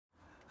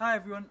Hi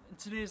everyone, in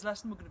today's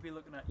lesson we're going to be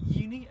looking at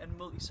uni and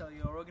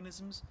multicellular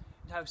organisms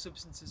and how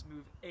substances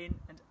move in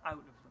and out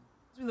of them.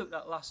 As we looked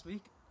at last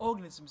week,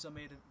 organisms are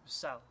made up of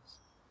cells,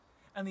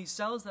 and these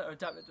cells that are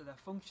adapted to their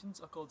functions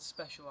are called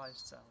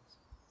specialised cells.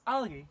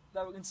 Algae,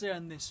 that we can see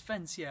on this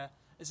fence here,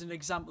 is an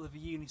example of a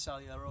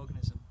unicellular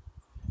organism.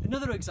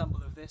 Another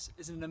example of this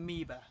is an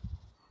amoeba.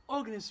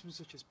 Organisms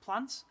such as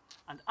plants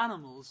and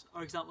animals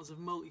are examples of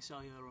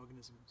multicellular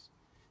organisms.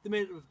 They're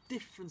made up of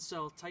different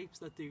cell types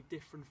that do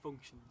different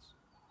functions.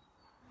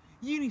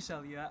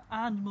 Unicellular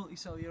and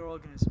multicellular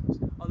organisms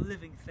are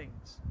living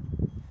things.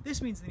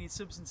 This means they need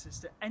substances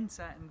to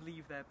enter and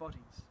leave their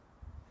bodies.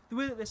 The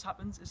way that this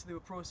happens is through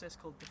a process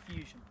called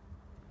diffusion.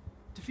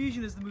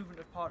 Diffusion is the movement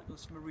of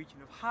particles from a region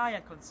of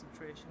higher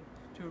concentration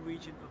to a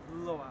region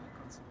of lower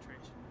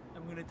concentration.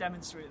 And we're going to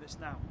demonstrate this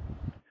now.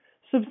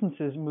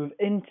 Substances move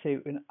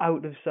into and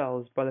out of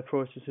cells by the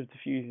process of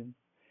diffusion.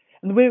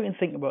 And the way we can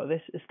think about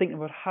this is thinking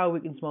about how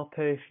we can smell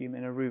perfume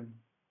in a room.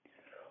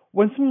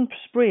 When someone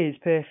sprays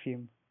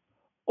perfume,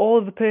 all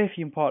of the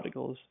perfume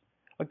particles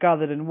are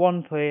gathered in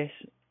one place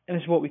and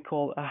is what we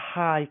call a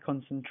high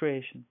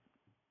concentration.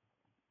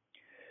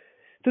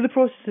 Through the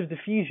process of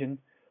diffusion,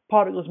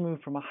 particles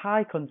move from a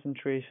high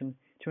concentration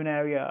to an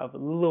area of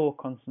low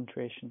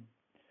concentration.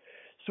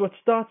 So it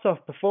starts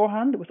off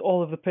beforehand with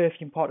all of the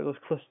perfume particles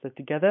clustered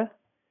together.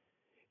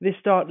 They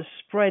start to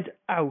spread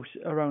out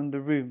around the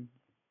room.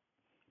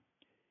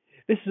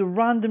 This is a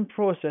random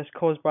process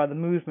caused by the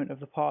movement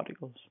of the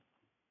particles.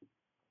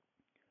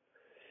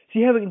 So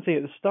here we can see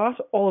at the start,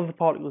 all of the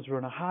particles are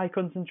in a high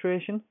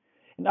concentration,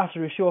 and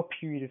after a short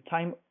period of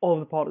time, all of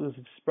the particles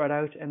have spread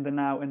out and they're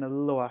now in a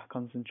lower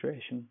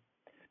concentration.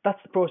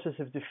 That's the process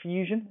of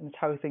diffusion, and it's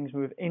how things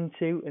move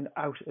into and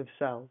out of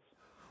cells.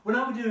 We're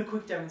now doing a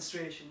quick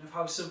demonstration of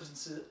how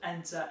substances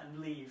enter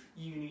and leave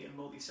uni and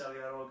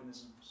multicellular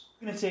organisms.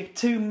 We're going to take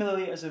 2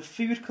 millilitres of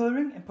food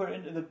colouring and put it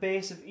into the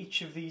base of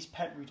each of these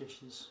petri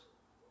dishes.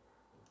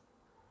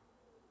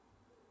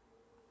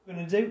 We're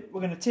going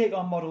to take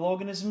our model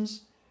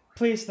organisms,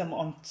 place them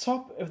on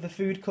top of the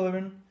food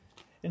colouring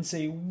and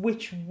see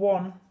which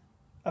one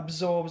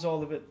absorbs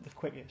all of it the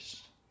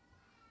quickest.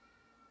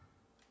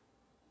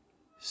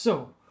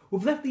 So,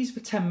 we've left these for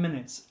 10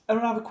 minutes and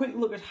we'll have a quick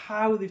look at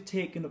how they've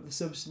taken up the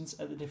substance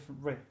at a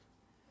different rate.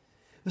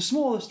 The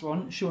smallest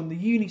one, showing the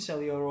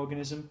unicellular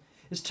organism,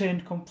 is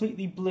turned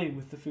completely blue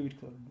with the food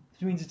colouring,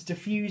 which means it's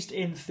diffused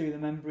in through the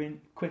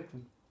membrane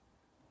quickly.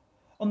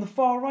 On the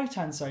far right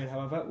hand side,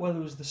 however, where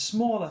there was the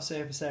smaller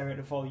surface area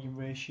to volume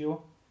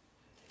ratio,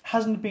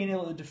 hasn't been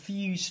able to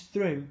diffuse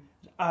through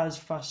at as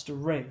fast a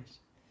rate.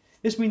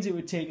 This means it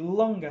would take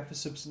longer for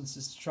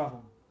substances to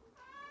travel.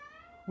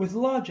 With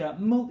larger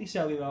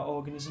multicellular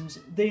organisms,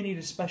 they need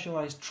a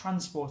specialised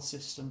transport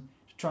system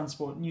to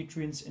transport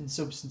nutrients and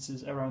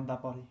substances around their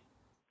body.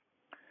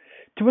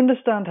 To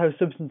understand how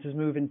substances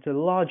move into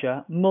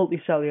larger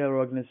multicellular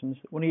organisms,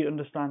 we need to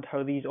understand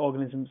how these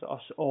organisms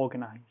are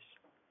organised.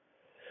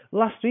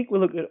 Last week we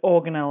looked at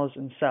organelles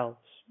and cells.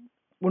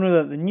 We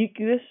know that the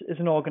nucleus is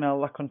an organelle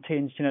that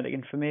contains genetic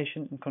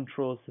information and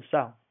controls the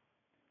cell.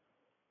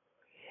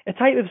 A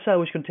type of cell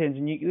which contains a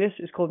nucleus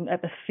is called an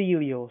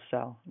epithelial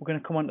cell. We're going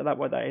to come on to that,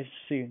 what that is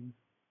soon.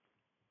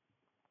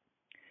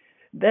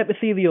 The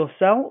epithelial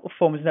cell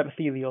forms an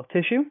epithelial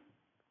tissue.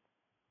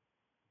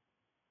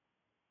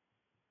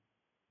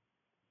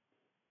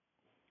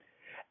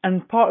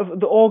 And part of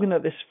the organ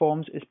that this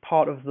forms is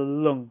part of the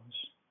lungs.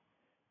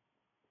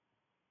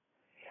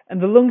 And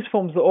the lungs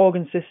forms the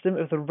organ system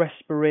of the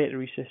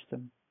respiratory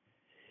system.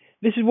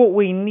 This is what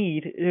we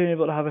need to be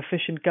able to have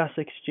efficient gas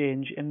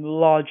exchange in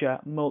larger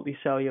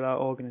multicellular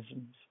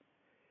organisms,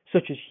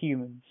 such as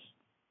humans.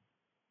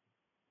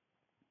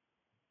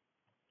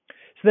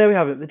 So there we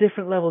have it, the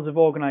different levels of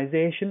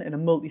organisation in a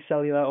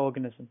multicellular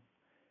organism.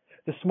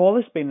 The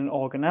smallest being an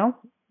organelle,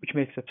 which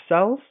makes up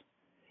cells,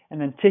 and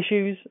then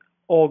tissues,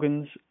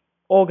 organs,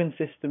 organ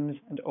systems,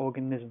 and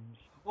organisms.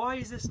 Why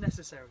is this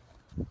necessary?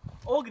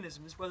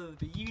 Organisms, whether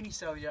they be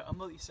unicellular or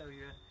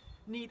multicellular,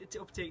 need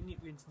to uptake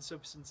nutrients and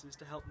substances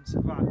to help them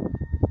survive.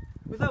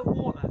 Without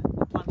water,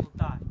 the plant will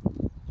die.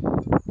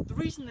 The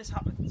reason this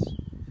happens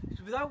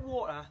is without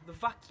water, the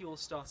vacuole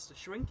starts to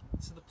shrink,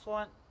 so the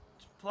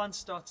plant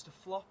starts to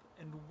flop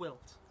and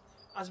wilt.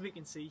 As we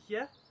can see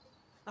here,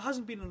 there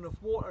hasn't been enough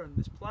water in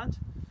this plant,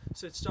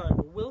 so it started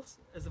to wilt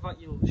as the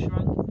vacuole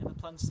shrank and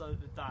the plant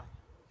started to die.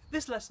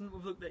 This lesson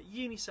we've looked at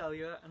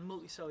unicellular and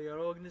multicellular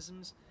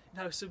organisms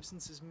and how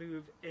substances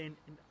move in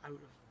and out of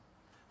them.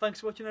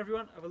 Thanks for watching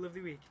everyone, have a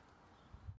lovely week.